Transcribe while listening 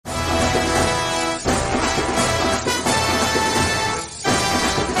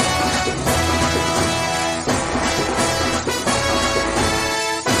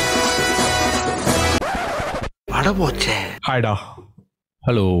அடபோச்சே. ஹாய்டா.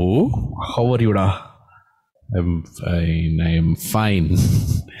 Hello. How are you, da? I'm fine.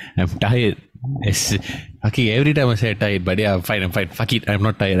 I'm tired. Yes. Okay, every time I say tired, but yeah, I'm fine. Fuck it, I'm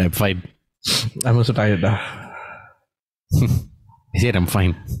not tired, I'm fine. I'm also tired, da. I said I'm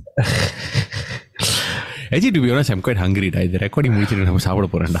fine. Actually, to be honest, I'm quite hungry, da. The recording முடிச்சிட்டு நம்ம சாப்பிட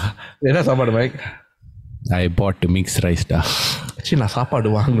போறேன்டா. என்ன சாப்பாடு mic? I bought mixed rice, da. சரி, நான்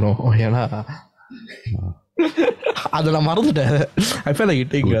சாப்பாடு வாங்கணும். ஏன்னா அதை நான் மறந்துட்டேன். I felt like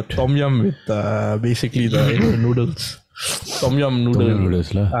eating tom yum with basically the noodles. Tom yum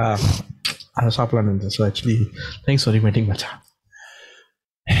noodlesல அதை சாப்பிடலான்னு இருந்தேன். So actually thanks for reminding மச்சான்.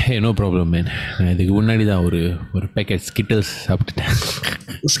 Hey, no problem, man. நான் இதுக்கு முன்னாடி தான் ஒரு பேக்கெட் ஸ்கிட்டல்ஸ் சாப்பிட்டுட்டேன்.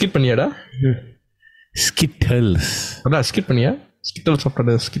 ஸ்கிட் பண்ணியாடா? ஸ்கிட்டல்ஸ் அதான் ஸ்கிட் பண்ணியா? ஸ்கிட்டல்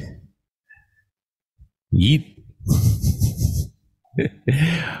சாப்பிட்டா skid eat.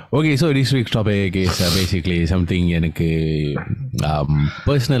 Okay, so this week's topic is basically something எனக்கு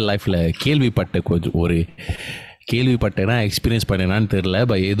பர்சனல் லைஃப்பில் கேள்விப்பட்டேன்னா எக்ஸ்பீரியன்ஸ் பண்ணேனான்னு தெரில.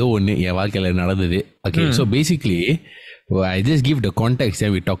 பட் ஏதோ ஒன்று என் வாழ்க்கையில் நடந்தது. Okay, so basically I just give the context,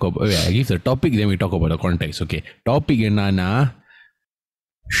 then we talk about, I give the topic, then we talk about the context. Okay, topic என்னன்னா,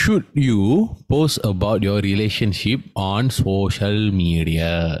 should you post about your relationship on social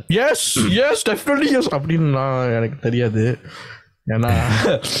media? Yes, definitely yes. அப்படின்னு எனக்கு தெரியாது. ஏன்னா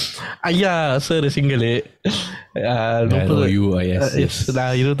ஐயா sir single, நான்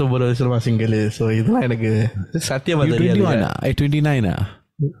 29 வருஷமா single. So இதெல்லாம் எனக்கு சத்தியமா தெரியாது. 29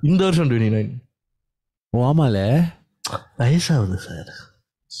 இந்த வருஷம் 29. ஓ ஆமால, வயசாகுது சார்.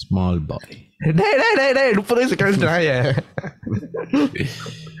 Small boy. 30 வயசு கழிச்சுட்டாங்க.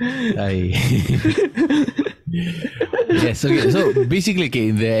 Yes, okay. So basically, okay,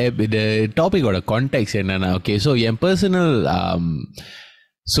 the topic or the context என்னன்னா, okay, so என் பர்சனல்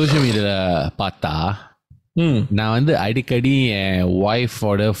சோஷியல் மீடியால பார்த்தா நான் வந்து அடிக்கடி என்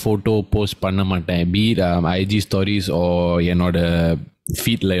ஒய்ஃபோட ஃபோட்டோ போஸ்ட் பண்ண மாட்டேன். பீட் ஐஜி ஸ்டோரிஸ் ஓ என்னோட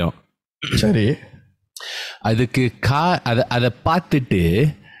ஃபீட்லையும். சரி, அதுக்கு அதை பார்த்துட்டு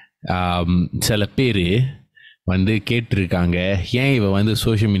சில பேர் வந்து கேட்டிருக்காங்க, ஏன் இவன் வந்து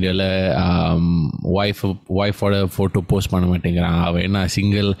சோஷியல் மீடியாவில் ஒய்ஃபோட ஃபோட்டோ போஸ்ட் பண்ண மாட்டேங்கிறான், அவன் என்ன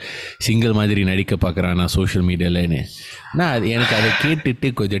சிங்கிள் மாதிரி நடிக்க பார்க்குறான் நான் சோஷியல் மீடியாலன்னு. நான் எனக்கு அதை கேட்டுட்டு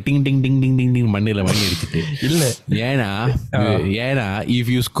கொஞ்சம் டிங் டிங் டிங் டிங் டிங் டிங் மண்ணில் மணி அடிச்சுட்டு இல்லை. ஏன்னா if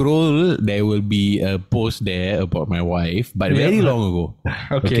you scroll there will be a post there about my wife but very long ago.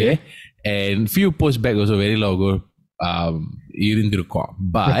 Okay, and few posts back also very long ago இருந்திருக்கும்.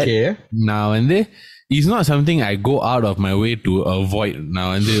 But நான் வந்து it's not something I go out of my way to avoid.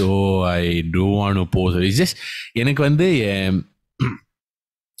 நான் வந்து I don't want to post. It's just எனக்கு வந்து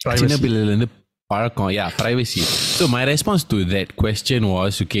சின்ன பிள்ளைலேருந்து பழக்கம். Privacy. So my response to that question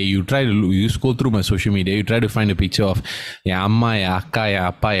was, okay, you scroll through my social media, you try to find a picture of என் அம்மா, என் அக்கா, என்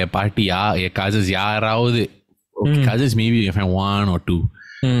அப்பா, என் பாட்டி, என் cousins, யாராவது cousins maybe if I 1 or 2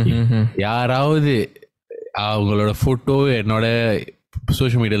 யாராவது அவங்களோட ஃபோட்டோ என்னோட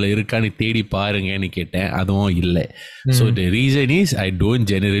சோஷியல் மீடியாவில் இருக்கான்னு தேடி பாருங்கன்னு கேட்டேன். அதுவும் இல்லை. So the reason is I don't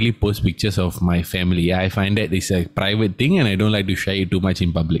generally post pictures of my family. I find that it's a private thing and I don't like to share it too much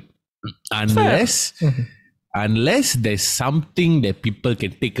in public unless there's something that people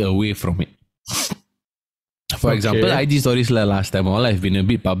can take away from it. For example, IG stories last time all I've been a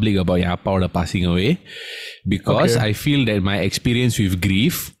bit public about your appa passing away because I feel that my experience with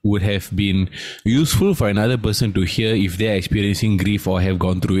grief would have been useful for another person to hear if they're experiencing grief or have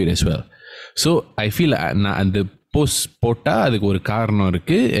gone through it as well. So I feel and the post போட்டா அதுக்கு ஒரு காரணம்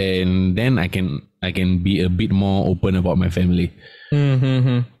இருக்கு, and then I can be a bit more open about my family.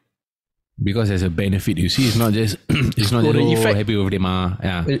 Because there's a benefit, you see. It's not just happy birthday ma.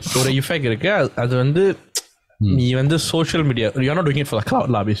 ஒரு effect இருக்கு. அது வந்து நீ வந்து social media, you're not doing it for the cloud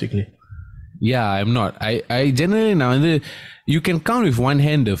lah basically. I'm not. I generally நான் வந்து you can count with one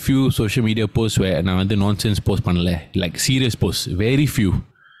hand the few social media posts where நான் வந்து nonsense post பண்ணல, like serious posts, very few.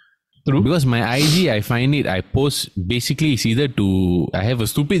 True. Because my IG, I find it, I post basically it's either to I have a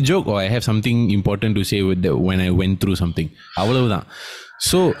stupid joke or I have something important to say when I went through something. அவ்வளவுதான்.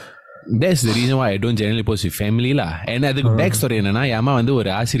 So that's the reason why I don't generally post with family lah. And அதுக்கு back story என்னன்னா, என் அம்மா வந்து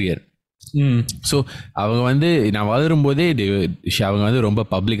ஒரு ஆசிரியர். So அவங்க வந்து நான் வளரும் போதே அவங்க வந்து ரொம்ப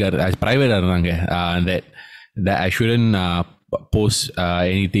பப்ளிக்காக ப்ரைவேட்டாக இருந்தாங்க. ஐ ஷுடன் போஸ்ட்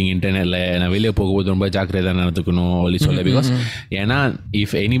எனிதிங் இன்டர்நெட்ல நான் வெளியே போகும்போது ரொம்ப ஜாக்கிரதையாக நடந்துக்கணும் அப்படி சொல்ல. பிகாஸ் ஏன்னா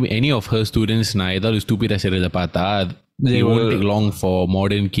if any of her students நான் ஏதாவது ஸ்டூபிடாக செய்கிறத பார்த்தா they won't take long for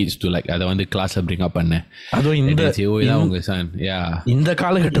modern kids to like அதை வந்து கிளாஸ்ல bring up பண்ண. அதுவும் இந்த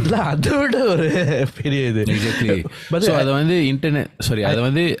காலகட்டத்தில் அதோட ஒரு பெரிய இது. எக்ஸாக்ட்லி. ஸோ அதை வந்து இன்டர்நெட் அதை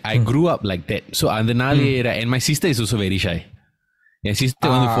வந்து I grew up like that. So அதனாலே and my sister is also very shy. N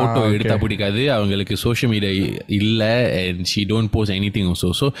sister வந்து ஃபோட்டோ எடுத்தா பிடிக்காது, அவங்களுக்கு சோஷியல் மீடியா இல்லை, and she don't post anything also.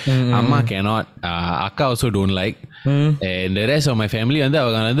 So அம்மா கேனாட், அக்கா also don't like, and the rest of my family வந்து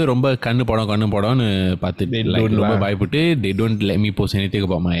அவங்க வந்து ரொம்ப கண்ணு படம்னு பார்த்துட்டு ரொம்ப பயப்பட்டு they don't let me post anything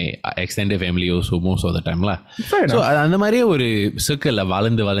about my extended family also most of the time lah. So அந்த மாதிரியே ஒரு சர்க்கிளில்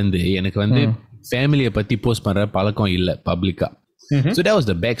வளர்ந்து எனக்கு வந்து ஃபேமிலியை பற்றி போஸ்ட் பண்ணுற பழக்கம் இல்லை பப்ளிக்கா. So that was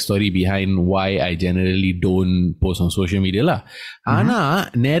the backstory behind why I generally don't post on social media lah. Ana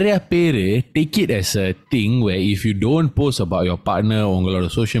நிறைய பேரு take it as a thing where if you don't post about your partner on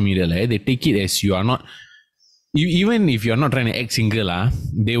social media lah, they take it as you are not, even if you are not trying to act single lah,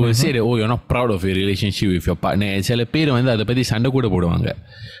 they will say that, oh, you're not proud of your relationship with your partner. And சில பேர் வந்து அதை பற்றி சண்டை கூட போடுவாங்க.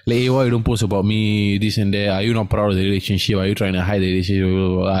 Like, hey, why you don't post about me, this and that, are you not proud of the relationship, are you trying to hide the relationship,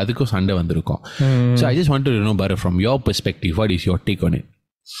 அதுக்கும் சண்டை வந்திருக்கும். So I just wanted to know, Bharat, from your perspective, what is your take on it?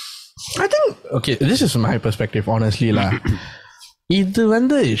 I think, okay, this is my perspective, honestly lah. இது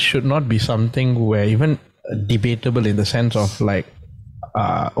வந்து should not be something where even debatable in the sense of like,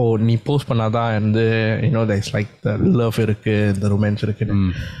 நீ post பண்ணாதான் வந்து there's like the love இருக்கு, the romance இருக்கு.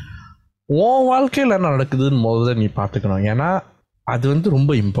 உன் வாழ்க்கையில் என்ன நடக்குதுன்னு முதல்ல நீ பார்த்துக்கணும். ஏன்னா அது வந்து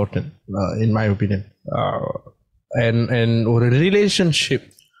ரொம்ப important in my opinion. And ஒரு ரிலேஷன்ஷிப்,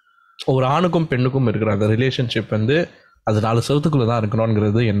 ஒரு ஆணுக்கும் பெண்ணுக்கும் இருக்கிற அந்த ரிலேஷன்ஷிப் வந்து அது 4 செவத்துக்குள்ளே தான்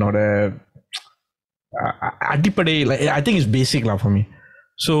இருக்கணுங்கிறது என்னோட அடிப்படை. I think it's basic law for me.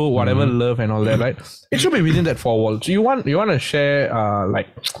 So whatever love and all that, right? It should be within that 4 walls. You want to share like,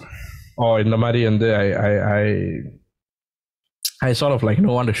 in the mari and I sort of like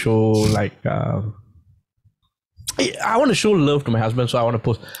want to show like I want to show love to my husband, so I want to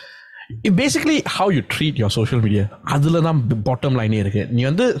post. It basically how you treat your social media. Adula dhaan bottom line irukku. Nee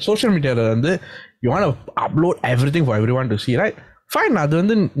vandu social media la vandu you want to upload everything for everyone to see, right? Fine, adu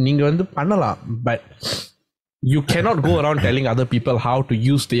vandu neenga vandu pannalam, but you cannot go around telling other people how to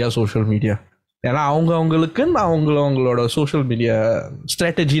use their social media. ஏன்னா அவங்களுக்கு அவங்களோட social media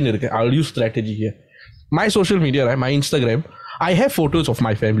ஸ்ட்ராட்டஜின்னு இருக்கு. I'll use strategy here. My social media, right? My Instagram, I have photos of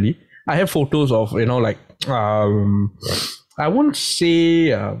my family. I have photos of like I won't say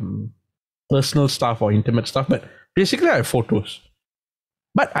personal stuff or intimate stuff, but basically I have photos.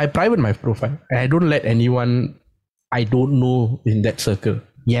 But I private my profile. I don't let anyone I don't know in that circle.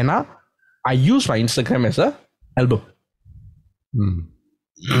 ஏன்னா I use my Instagram as a album.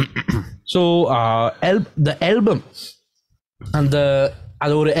 So the album and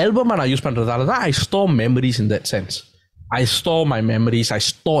அது ஒரு ஆல்பமாக நான் use பண்ணுறதால தான் I store memories in that sense. I store my memories, I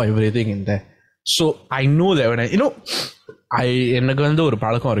store everything in there. So I know that when எனக்கு வந்து ஒரு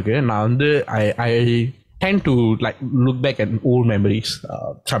பழக்கம் இருக்கு. நான் வந்து I tend to like look back at old memories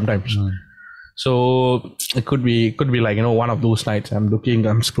sometimes. So it could be like one of those nights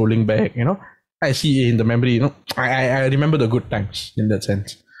I'm scrolling back, I see in the memory, I remember the good times in that sense.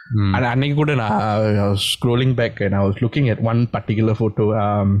 And அன்னைக்கு கூட நான் I was scrolling back and I was looking at one particular photo.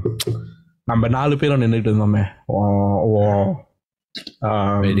 நம்ம 4 பேரும் நின்றுட்டு இருந்தோமே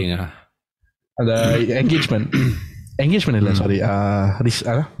அந்த engagement இல்லை, sorry,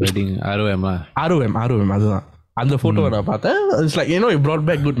 wedding ROM அதுதான். அந்த ஃபோட்டோவை நான் பார்த்தேன். It's like it brought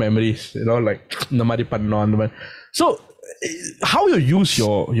back good memories, like இந்த மாதிரி பண்ணோம் அந்த மாதிரி. So how you use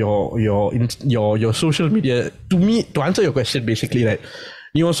your social media, to answer your question basically, right?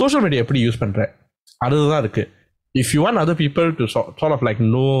 நீ உன் சோஷியல் மீடியா எப்படி யூஸ் பண்ற அதுதான் இருக்கு. If you want other people to sort of like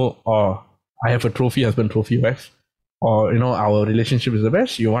know, I have a trophy husband, trophy wife, or our relationship is the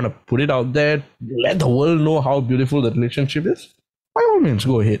best, you want to put it out there, let the world know how beautiful the relationship is, by all means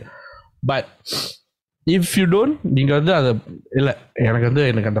go ahead. But if you don't, நீங்க வந்து அதை இல்லை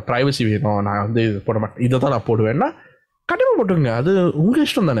எனக்கு அந்த privacy வேணும், நான் வந்து இது போட மாட்டேன், இதை தான் நான் போடுவேன்னா கண்டிப்பாக போட்டுருங்க, அது உங்க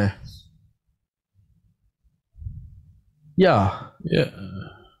இஷ்டம் தானே. Yeah,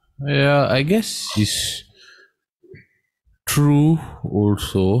 I guess it's true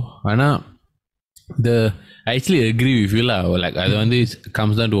also. Ana I actually agree with you lah. Like அது வந்து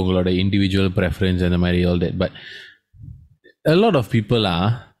comes down to உங்களோட individual preference and the மாதிரி all that. But a lot of people are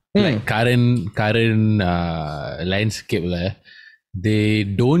like current landscape lah, they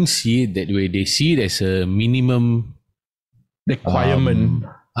don't see it that way. They see it as a minimum requirement.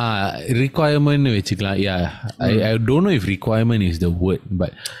 requirement வச்சுக்கலாம். I don't know if requirement is the word,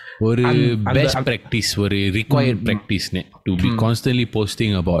 but ஒரு best practice, ஒரு required practice to be constantly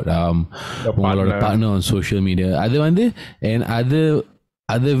posting about உங்களோட partner on social media. அது வந்து and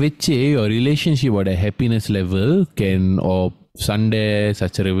அதை வச்சு your relationship ஓட happiness level can or சண்டை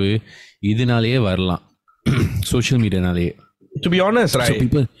சச்சரவு இதனாலேயே வரலாம் social மீடியானாலேயே. To be honest, right?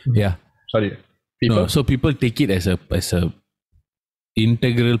 So people, so people take it as a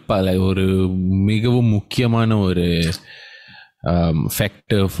integral part, like ஒரு மிகவும் முக்கியமான ஒரு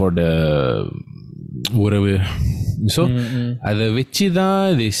factor for the உறவு. ஸோ அதை வச்சு தான்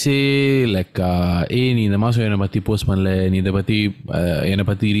they say like நீ இந்த மாதம் என்னை பற்றி போஸ்ட் பண்ணல, நீ இதை பற்றி என்னை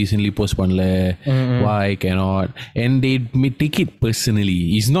பற்றி ரீசென்ட்லி போஸ்ட் பண்ணல, why cannot, and they may take it personally.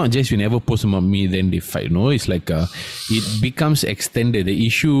 It's not just you never post about me then they fight. No, it's like it becomes extended. The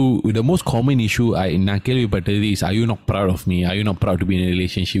issue, the most common issue நான் கேள்விப்பட்டது is, are you not proud of me, are you not proud to be in a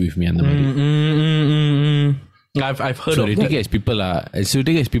relationship with me, அந்த மாதிரி. I've heard so of that.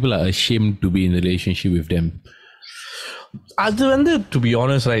 People are ashamed to be in a relationship with them. அது வந்து to be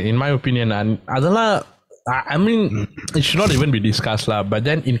honest, right, in my opinion, அதெல்லாம் I mean it should not even be discussed lah, but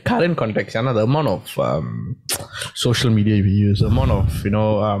then in current context, the amount of social media we use, the amount of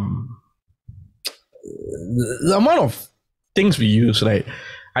the amount of things we use, right,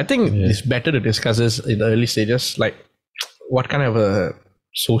 I think it's better to discuss this in the early stages, like what kind of a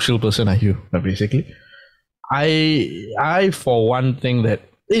social person are you, basically. I for one think that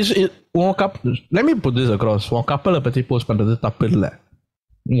let me put this across. உன் கப்பலை பற்றி post பண்ணுறது தப்பு இல்லை,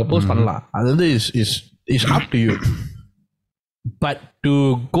 நீங்கள் post பண்ணலாம், அது வந்து is up to you. But to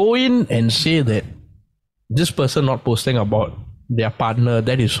go in and say that this person not posting about their partner,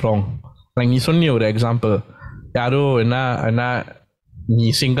 that is wrong. Like நீ சொன்னிய ஒரு எக்ஸாம்பிள், யாரோ என்ன நீ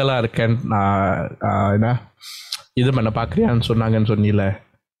சிங்கிளாக இருக்கேன்னு என்ன இது பண்ண பார்க்குறியான்னு சொன்னாங்கன்னு சொன்னில,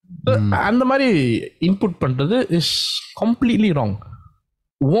 அந்த மாதிரி இன்புட் பண்றது இஸ் கம்ப்ளீட்லி ராங்.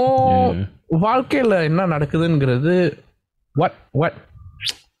 வாழ்க்கையில என்ன நடக்குதுங்கிறது what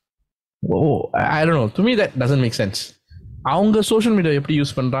I don't know, to me that doesn't make sense. அவங்க சோஷியல் மீடியா எப்படி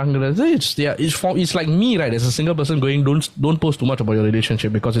use பண்றாங்கிறது it's like me, right, as a single person going don't post too much about your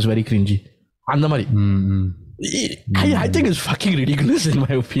relationship because it's very cringy, அந்த மாதிரி. I think it's fucking ridiculous in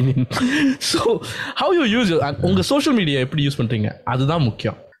my opinion. So how you use உங்க social media எப்படி use பண்றீங்க அதுதான்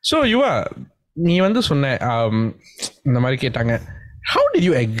முக்கியம். So நீ வந்து சொன்ன இந்த மாதிரி கேட்டாங்க, how did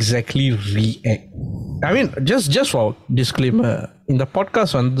you exactly react? I mean just for disclaimer, இந்த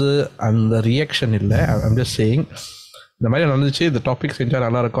பாட்காஸ்ட் வந்து அந்த ரியாக்ஷன் இல்லை, I'm just saying இந்த மாதிரி நடந்துச்சு, இந்த டாபிக் செஞ்சால்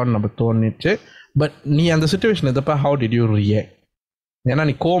நல்லா இருக்கும்னு நம்ம தோணிச்சு. பட் நீ அந்த சுச்சுவேஷன் இருந்தப்ப how did you react? ஏன்னா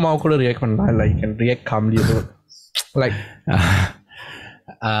நீ கோமாவை கூட ரியாக்ட் பண்ணலாம், இல்லை you can react calmly, like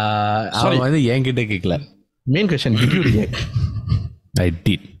அவன் வந்து என்கிட்ட கேட்கல. Main question, did you react? I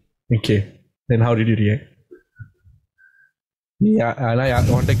did. Okay, then how did you react?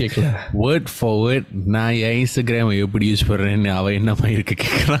 அவன்கிட்ட கேட்கல, வேர்ட் ஃபார் வேர்ட் நான் என் இன்ஸ்டாகிராம் எப்படி யூஸ் பண்ணுறேன்னு அவன் என்ன மாதிரி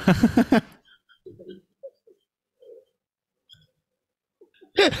கேட்குறான்.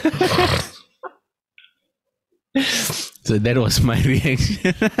 So that was my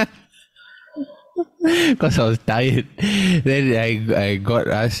reaction. Because I was tired. Then I got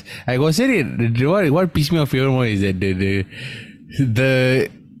asked. I was saying what pissed me off even more is that the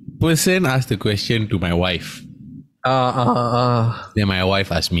person asked the question to my wife. Then my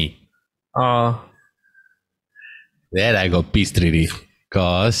wife asked me. Then I got pissed really.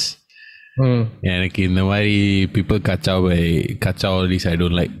 Because எனக்கு இந்த மாதிரி people kachao all this I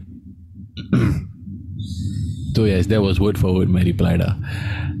don't like. So yes, that was word for word my reply.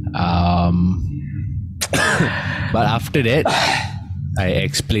 But after that, I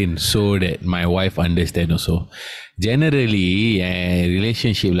explained so that my wife understand also. Generally,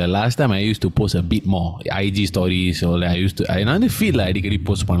 relationship, last time I used to post a bit more IG stories, or I not feel like I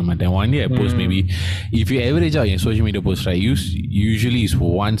post பண்ண மாட்டேன். One day I post maybe, if you average out your social media post, right, usually is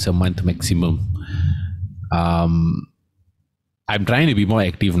once a month maximum. I'm trying to be more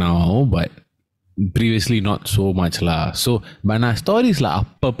active now, but previously not so much lah. So but நான் stories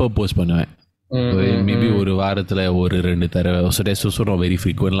அப்பப்போ post பண்ணுவேன். Maybe ஒரு வாரத்தில் ஒரு 2 தடவை. So that's also not very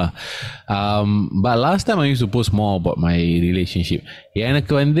frequent lah. But last time I used to post more about my relationship.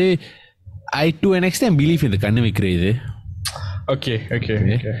 எனக்கு வந்து I to an extent believe in the கண்ணு வைக்கிற இது. Okay.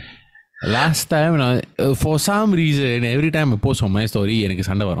 Last time for some reason every time I post on my story எனக்கு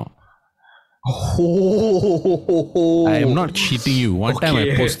சண்டை வரும். I am not cheating you. One time I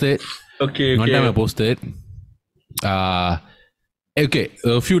posted. One time I posted. Okay,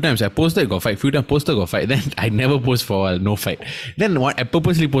 a few times I posted, got fight. Few times posted, got fight. Then I never post for a while, no fight. Then what? I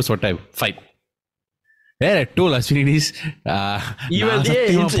purposely post for time, fight. Where I told Ashwini this, Evil,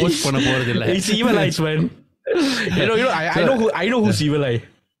 post பண்ண போறது இல்ல. It's evil eyes, man. I know who's evil eye.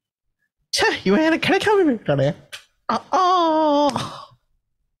 இவன் எனக்கு கிடைக்காம போயிட்டானே.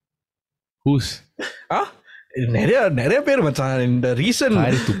 Who's? நிறைய பேர் மச்சான் இந்த ரீசன்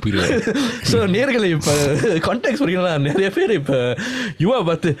ஸோ நேர்களை இப்போ கான்டாக்ட் புரியல நிறைய பேர் இப்போ யுவா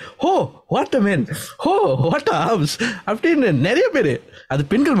பார்த்து ஹோ வாட் அ மேன் ஹோ வாட் ஆர்ம்ஸ் அப்படின்னு நிறைய பேர். அது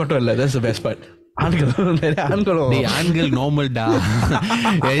பெண்கள் மட்டும் இல்லை, தட்ஸ் தி பெஸ்ட் பார்ட். ஆண்கள் normal da.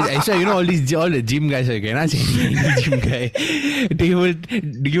 So you know all the gym guys are not gym guy.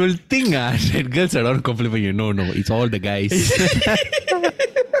 You will think that girls are not compliment you. No, it's all the guys.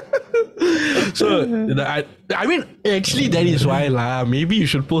 So I mean actually that is why maybe you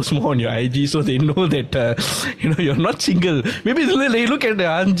should post more on your IG so they know that you're not single. Maybe they look at the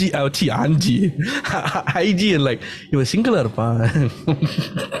Anji IG and like you were single arpa.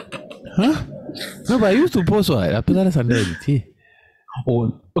 Huh? No, but I used to post what? After that Sunday. Oh,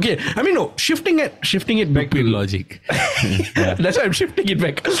 okay. I mean, no. Shifting it back to logic. That's why I'm shifting it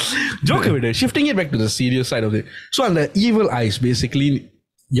back. Joke with it. Shifting it back to the serious side of it. So on the evil eyes, basically,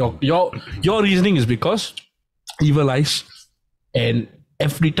 your reasoning is because evil eyes, and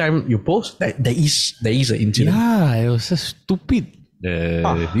every time you post, there is an incident. Yeah, it was so stupid.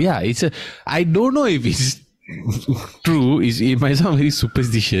 Yeah, I don't know if it's true. It might sound very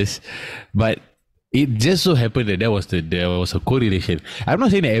superstitious, but it just so happened that there was a correlation. I'm not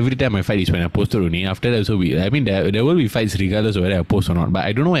saying that every time I fight is when I post it only. After that, there will be fights regardless of whether I post or not. But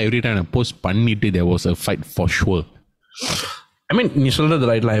I don't know why every time I post pannittu there was a fight for sure. I mean, you said that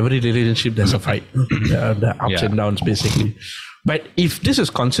right. Like every relationship, there's a fight, the ups and downs, basically. But if this is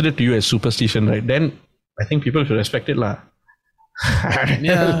considered to you as superstition, right, then I think people should respect it, lah.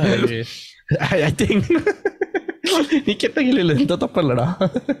 Yeah. I think. நீ கெட்ட கிளியில எந்த தப்பு இல்லடா.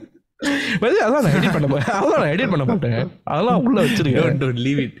 அதெல்லாம் நான் edit பண்ண மாட்டேன். அதெல்லாம் உள்ள வச்சிருக்கேன். Don't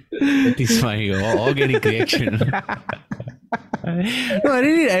leave it. That is my organic reaction. No,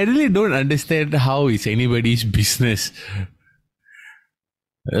 I really don't understand how it's anybody's business.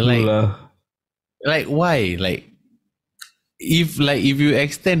 Like why? Like if you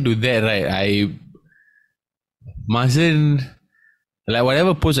extend to that, right? I mustn't, like,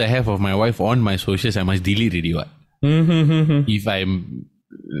 whatever post I have of my wife on my socials, I must delete it. What?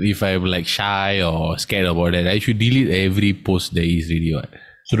 If I'm like shy or scared about it, I should delete every post there is really. What?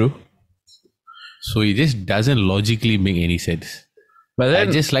 True. So it just doesn't logically make any sense. But then,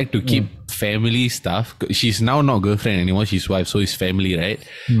 I just like to keep family stuff. She's now not girlfriend anymore, she's wife, so it's family, right?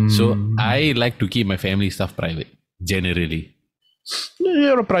 So I like to keep my family stuff private, generally.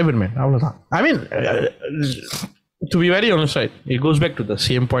 You're a private man. I mean, to be very honest, right, it goes back to the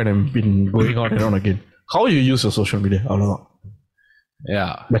same point I've been going on and on again. How you use your social media.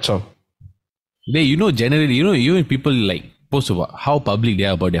 Yeah. That's all. Generally, even people like post about how public they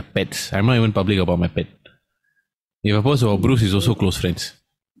are about their pets. I'm not even public about my pet. If I post about Bruce, is also close friends.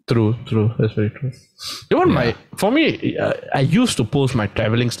 True. That's very true. Even for me, I used to post my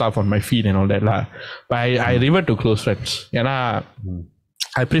traveling stuff on my feed and all that lah. But I revert to close friends.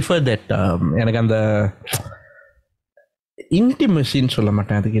 I prefer that. எனக்கு அந்த இன்டிமசின்னு சொல்ல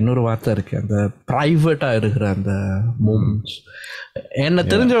மாட்டேன், அதுக்கு இன்னொரு வார்த்தை இருக்கு, அந்த ப்ரைவேட்டாக இருக்கிற அந்த மூமெண்ட்ஸ். என்ன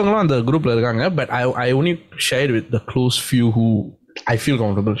தெரிஞ்சவங்களும் அந்த குரூப்ல இருக்காங்க, but I only share with the close few who I feel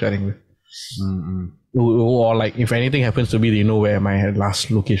comfortable sharing with. Or like if anything happens to me, they know where my last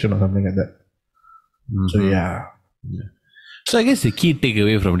location or something like that. So yeah. So I guess the key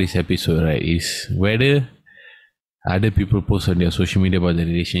takeaway from this episode, right, is whether other people post on their social media about the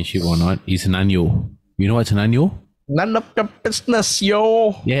relationship or not, is none yo. You know what's none yo? None of your business, yo.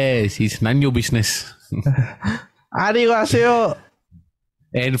 Yes, it's none your business. Arigaseyo.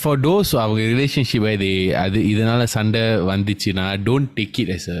 And for those who have a relationship where இதனால சண்டை வந்துச்சுன்னா, don't take it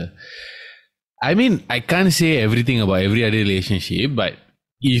as a, I mean, I can't say everything about every other relationship, but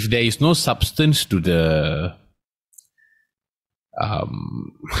if there is no substance to the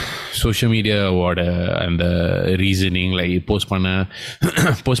social media or and the reasoning, like you post panna,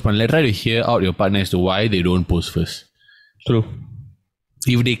 try to hear out your partner as to why they don't post first. True.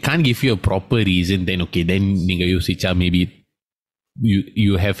 If they can't give you a proper reason, then okay, then நீங்க யோசிச்சா maybe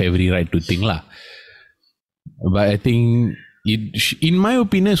you have every right to think lah. But I think in my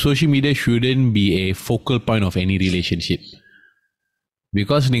opinion, social media shouldn't be a focal point of any relationship.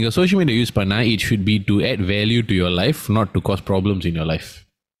 Because நீங்க social media use பண்ணா, it should be to add value to your life, not to cause problems in your life.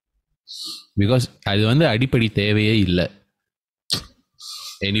 Because அது வந்து அடிப்படை தேவையே இல்லை.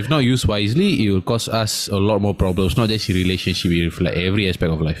 And if not used wisely, it will cause us a lot more problems, not just in relationship, with like every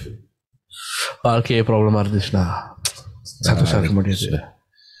aspect of life. வாழ்க்கையே ப்ராப்ளமாக இருந்துச்சுன்னா சந்தோஷம் இருக்க முடியாது.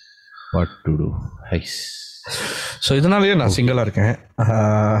 What to to ice. So இதனாலேயே நான் சிங்கிளாக இருக்கேன்.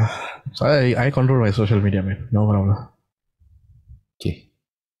 ஐ control my social media man, no problem. Okay,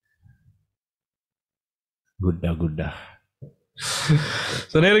 Gutta.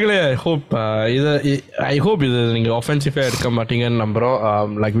 So நேர்களே, ஐ ஹோப் இது நீங்கள் ஆஃபென்சிவாக எடுக்க மாட்டீங்கன்னு நம்புகிறோம்.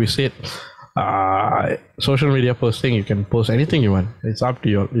 Like we chat, social media posting you can post anything you want, it's up to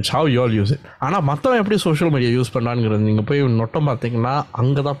you, it's how you all use it. ஆனால் மற்றவன் எப்படி social media use பண்ணாங்கிறது நீங்கள் போய் நொட்டம் பார்த்தீங்கன்னா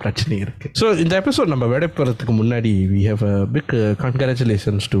அங்கே தான் பிரச்சனை இருக்குது. ஸோ இந்த எபிசோட் நம்ம விடைபெறதுக்கு முன்னாடி we have a big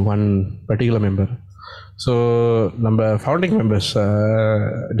congratulations to one particular member. So நம்ம ஃபவுண்டிங் மெம்பர்ஸ்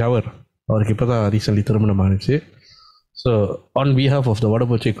ஜவர், அவருக்கு இப்போ தான் ரீசென்ட்லி திருமணம் ஆனிச்சு. So on behalf of the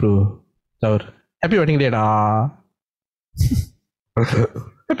வடபோச்சி crew, Jawahar happy wedding data.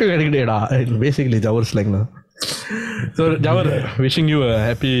 Happy wedding day, da. Basically, Jawar slang. So, Jawar, wishing you a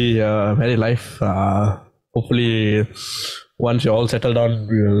happy married life. Hopefully, once you all settle down,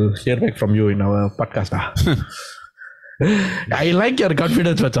 we will hear back from you in our podcast. I like your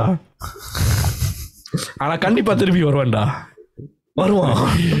confidence, Vacha. ஆனா கண்டிப்பா திருப்பி வருவான்டா, வருவான்.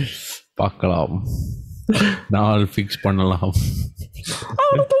 பார்க்கலாம், நாள் fix பண்ணலாம்.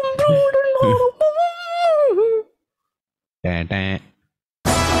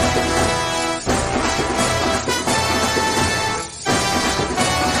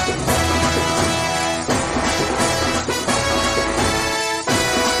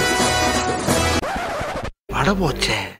 வட போச்சே.